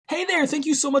Hey there, thank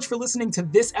you so much for listening to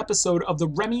this episode of the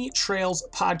Remy Trails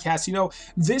podcast. You know,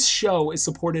 this show is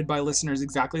supported by listeners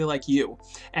exactly like you.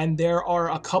 And there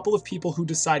are a couple of people who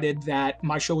decided that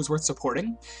my show was worth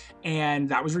supporting, and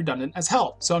that was redundant as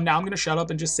hell. So now I'm going to shut up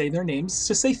and just say their names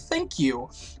to say thank you.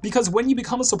 Because when you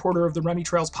become a supporter of the Remy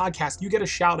Trails podcast, you get a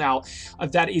shout out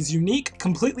that is unique,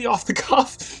 completely off the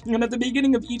cuff. And at the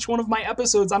beginning of each one of my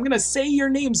episodes, I'm going to say your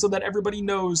name so that everybody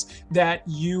knows that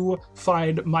you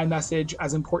find my message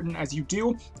as important as you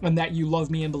do, and that you love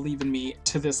me and believe in me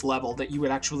to this level, that you would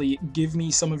actually give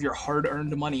me some of your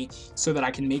hard-earned money so that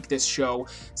I can make this show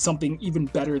something even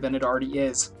better than it already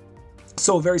is.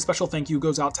 So a very special thank you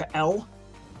goes out to Elle,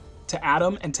 to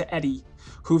Adam, and to Eddie,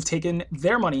 who've taken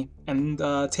their money and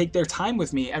take their time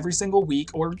with me every single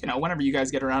week, or whenever you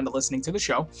guys get around to listening to the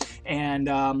show. And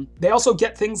they also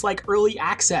get things like early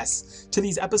access to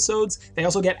these episodes. They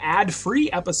also get ad-free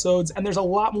episodes, and there's a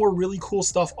lot more really cool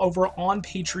stuff over on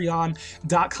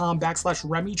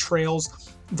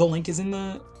patreon.com/RemyTrails. The link is in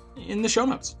the show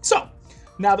notes. So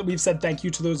now that we've said thank you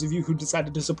to those of you who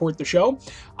decided to support the show,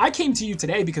 I came to you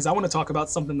today because I want to talk about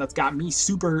something that's got me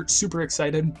super, super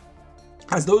excited.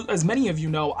 As many of you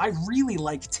know, I really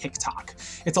like TikTok.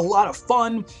 It's a lot of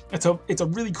fun. It's a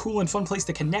really cool and fun place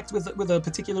to connect with a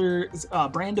particular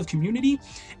brand of community.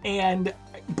 And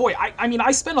boy,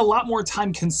 I spend a lot more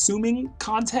time consuming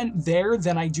content there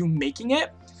than I do making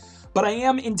it. But I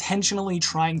am intentionally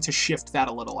trying to shift that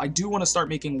a little. I do want to start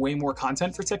making way more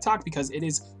content for TikTok because it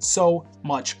is so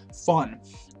much fun.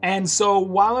 And so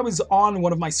while I was on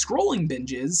one of my scrolling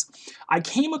binges, I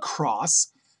came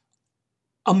across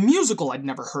a musical I'd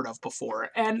never heard of before.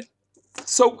 And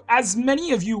so, as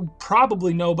many of you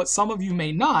probably know, but some of you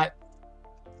may not,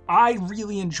 I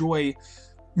really enjoy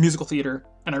musical theater,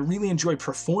 and I really enjoy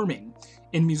performing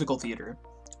in musical theater.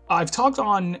 I've talked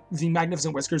on the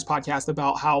Magnificent Whiskers podcast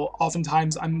about how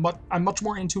oftentimes I'm much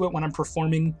more into it when I'm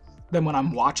performing than when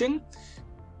I'm watching.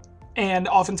 And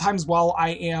oftentimes while I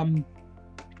am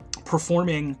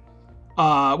performing,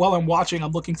 while I'm watching,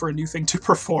 I'm looking for a new thing to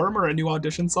perform or a new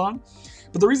audition song.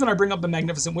 But the reason I bring up the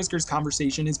Magnificent Whiskers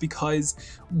conversation is because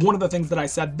one of the things that I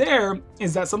said there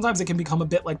is that sometimes it can become a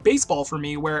bit like baseball for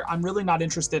me, where I'm really not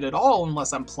interested at all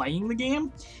unless I'm playing the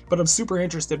game, but I'm super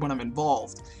interested when I'm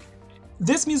involved.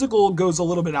 This musical goes a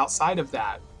little bit outside of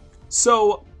that.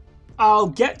 So I'll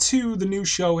get to the new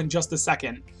show in just a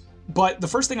second. But the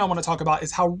first thing I want to talk about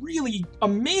is how really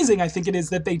amazing I think it is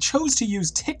that they chose to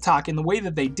use TikTok in the way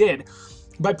that they did.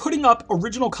 By putting up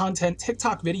original content,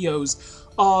 TikTok videos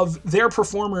of their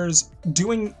performers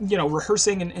doing,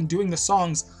 rehearsing and doing the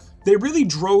songs, they really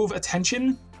drove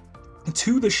attention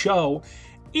to the show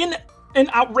in an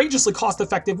outrageously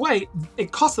cost-effective way.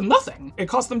 It cost them nothing. It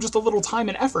cost them just a little time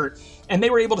and effort, and they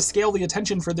were able to scale the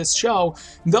attention for this show.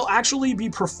 They'll actually be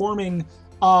performing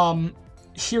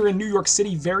here in New York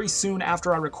City very soon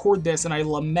after I record this, and I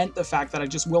lament the fact that I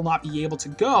just will not be able to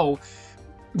go,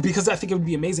 because I think it would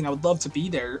be amazing. I would love to be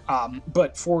there,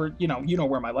 but for, you know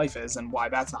where my life is and why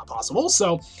that's not possible,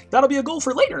 so that'll be a goal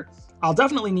for later. I'll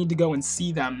definitely need to go and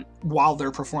see them while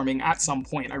they're performing at some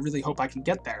point. I really hope I can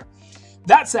get there.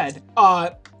 That said,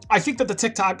 I think that the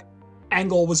TikTok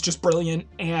angle was just brilliant,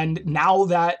 and now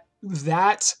that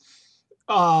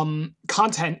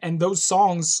content and those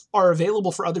songs are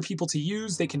available for other people to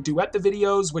use, they can duet the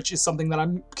videos, which is something that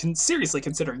I'm seriously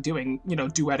considering doing,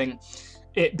 duetting,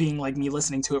 it being like me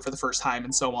listening to it for the first time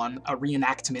and so on, a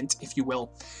reenactment, if you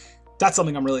will. That's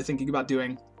something I'm really thinking about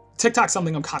doing. TikTok's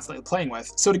something I'm constantly playing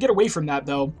with. So to get away from that,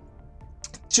 though,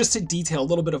 just to detail a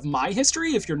little bit of my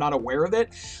history, if you're not aware of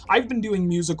it, I've been doing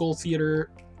musical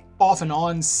theater off and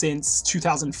on since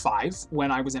 2005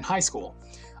 when I was in high school.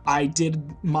 I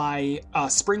did my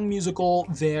spring musical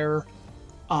there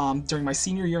during my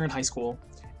senior year in high school,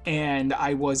 and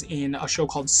I was in a show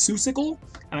called Seussical,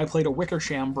 and I played a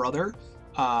Wickersham brother,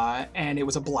 and it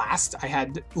was a blast. I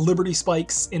had Liberty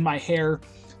spikes in my hair.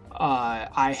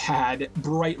 I had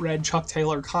bright red Chuck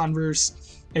Taylor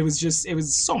Converse. It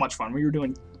was so much fun. We were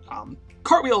doing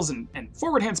cartwheels and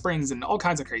forward handsprings and all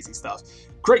kinds of crazy stuff.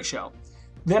 Great show.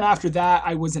 Then after that,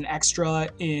 I was a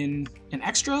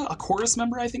chorus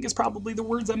member, I think is probably the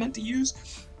words I meant to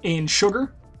use, in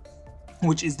Sugar,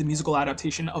 which is the musical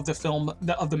adaptation of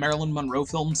the Marilyn Monroe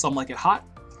film, Some Like It Hot.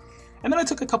 And then I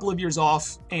took a couple of years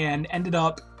off and ended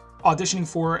up auditioning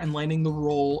for and landing the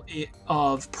role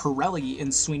of Pirelli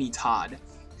in Sweeney Todd.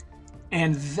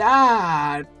 And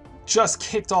that just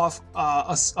kicked off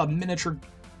a miniature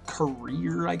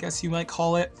career, I guess you might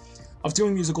call it, of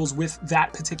doing musicals with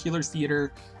that particular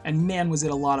theater, and man, was it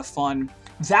a lot of fun.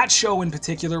 That show in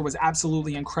particular was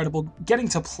absolutely incredible, getting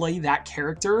to play that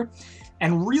character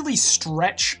and really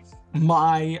stretch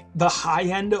the high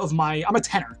end of I'm a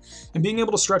tenor, and being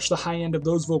able to stretch the high end of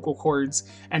those vocal cords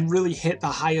and really hit the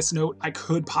highest note I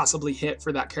could possibly hit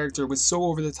for that character was so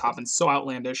over the top and so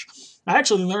outlandish. I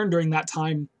actually learned during that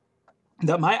time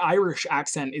that my Irish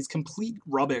accent is complete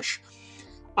rubbish.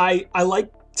 I like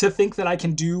to think that I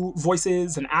can do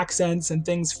voices and accents and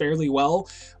things fairly well,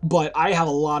 but I have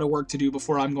a lot of work to do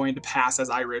before I'm going to pass as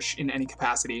Irish in any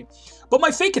capacity. But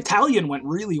my fake Italian went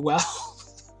really well.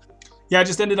 Yeah, I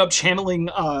just ended up channeling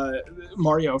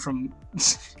Mario from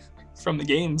from the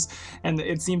games, and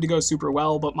it seemed to go super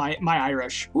well, but my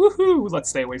Irish, woohoo, let's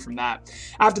stay away from that.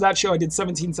 After that show, I did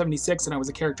 1776, and I was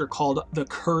a character called the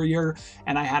Courier,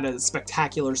 and I had a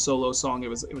spectacular solo song. It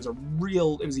was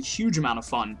a huge amount of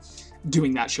fun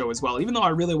doing that show as well. Even though I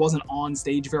really wasn't on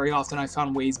stage very often, I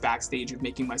found ways backstage of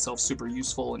making myself super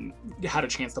useful and had a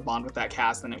chance to bond with that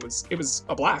cast, and it was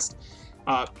a blast.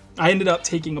 I ended up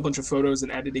taking a bunch of photos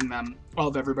and editing them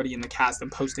of everybody in the cast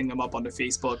and posting them up onto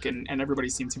Facebook, and everybody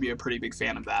seemed to be a pretty big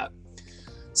fan of that.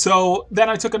 So then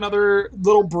I took another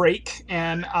little break,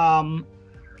 and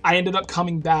I ended up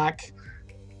coming back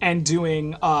and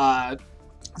doing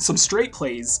some straight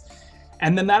plays,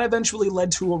 and then that eventually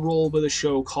led to a role with a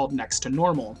show called Next to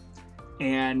Normal,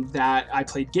 and that I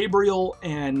played Gabriel,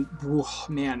 and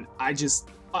man, I just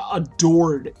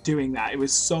adored doing that. It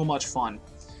was so much fun.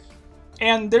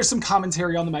 And there's some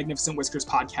commentary on the Magnificent Whiskers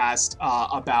podcast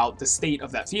about the state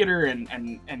of that theater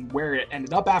and where it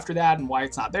ended up after that and why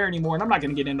it's not there anymore, and I'm not going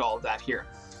to get into all of that here.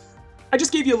 I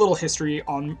just gave you a little history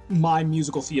on my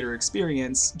musical theater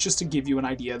experience just to give you an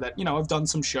idea that, you know, I've done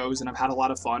some shows and I've had a lot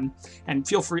of fun, and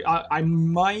feel free, I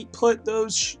might put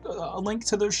those a link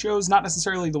to those shows, not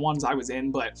necessarily the ones I was in,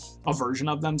 but a version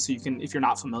of them, so you can, if you're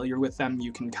not familiar with them,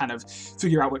 you can kind of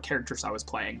figure out what characters I was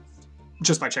playing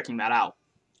just by checking that out.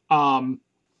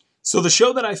 So the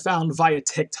show that I found via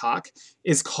TikTok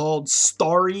is called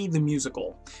Starry the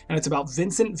Musical, and it's about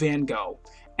Vincent van Gogh.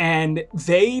 And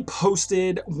they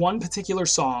posted one particular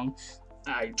song.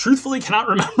 I truthfully cannot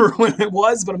remember when it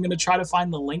was, but I'm going to try to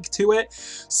find the link to it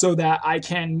so that I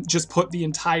can just put the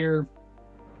entire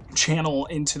channel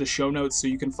into the show notes so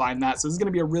you can find that. So this is going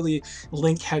to be a really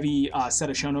link heavy set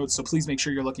of show notes, so please make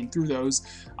sure you're looking through those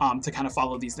to kind of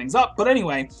follow these things up. But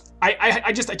anyway,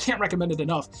 I can't recommend it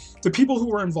enough. The people who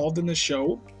were involved in this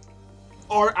show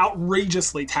are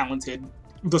outrageously talented.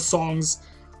 The songs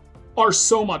are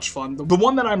so much fun. The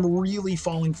one that I'm really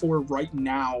falling for right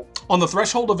now, On the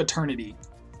Threshold of Eternity,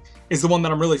 is the one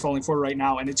that I'm really falling for right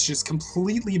now, and it's just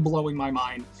completely blowing my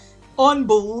mind.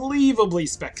 Unbelievably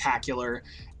spectacular,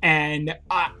 and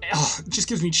it just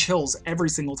gives me chills every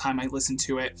single time I listen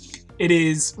to it. It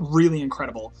is really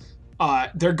incredible.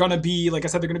 They're gonna be, like I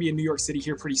said, they're gonna be in New York City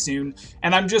here pretty soon,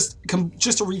 and I'm just to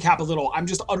recap a little, I'm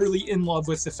just utterly in love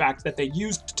with the fact that they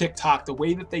used TikTok the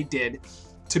way that they did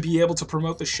to be able to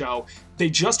promote the show. They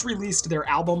just released their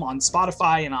album on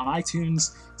Spotify and on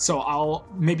iTunes, so I'll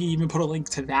maybe even put a link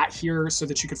to that here so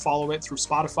that you could follow it through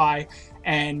Spotify,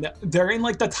 and they're in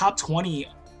like the top 20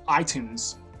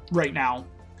 iTunes right now.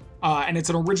 And it's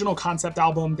an original concept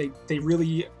album. They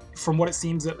really, from what it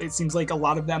seems like a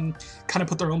lot of them kind of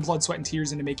put their own blood, sweat, and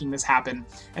tears into making this happen.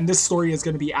 And this story is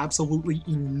going to be absolutely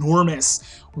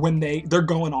enormous when they're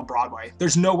going on Broadway.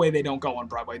 There's no way they don't go on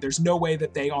Broadway. There's no way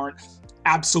that they aren't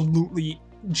absolutely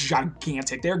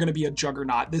gigantic. They're going to be a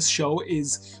juggernaut. This show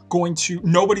is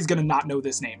nobody's going to not know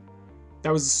this name.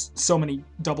 That was so many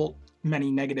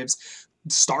negatives.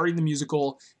 Starry the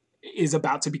Musical is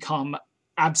about to become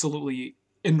absolutely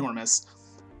enormous.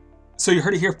 So you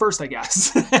heard it here first, I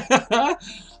guess.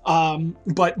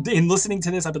 But in listening to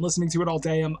this, I've been listening to it all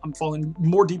day. I'm falling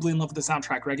more deeply in love with the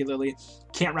soundtrack regularly.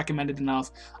 Can't recommend it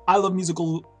enough. I love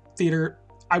musical theater.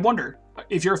 I wonder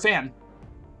if you're a fan.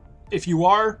 If you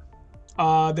are,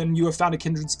 then you have found a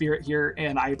kindred spirit here,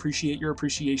 and I appreciate your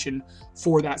appreciation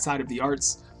for that side of the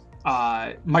arts.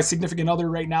 My significant other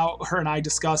right now, her and I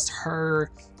discussed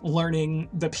her learning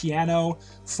the piano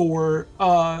for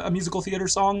a musical theater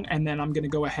song, and then I'm going to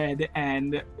go ahead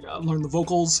and learn the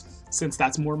vocals, since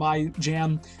that's more my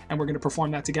jam, and we're going to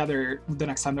perform that together the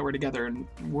next time that we're together, and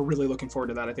we're really looking forward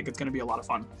to that. I think it's going to be a lot of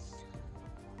fun.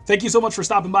 Thank you so much for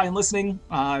stopping by and listening.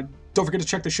 Don't forget to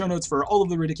check the show notes for all of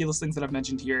the ridiculous things that I've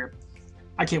mentioned here.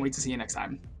 I can't wait to see you next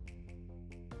time.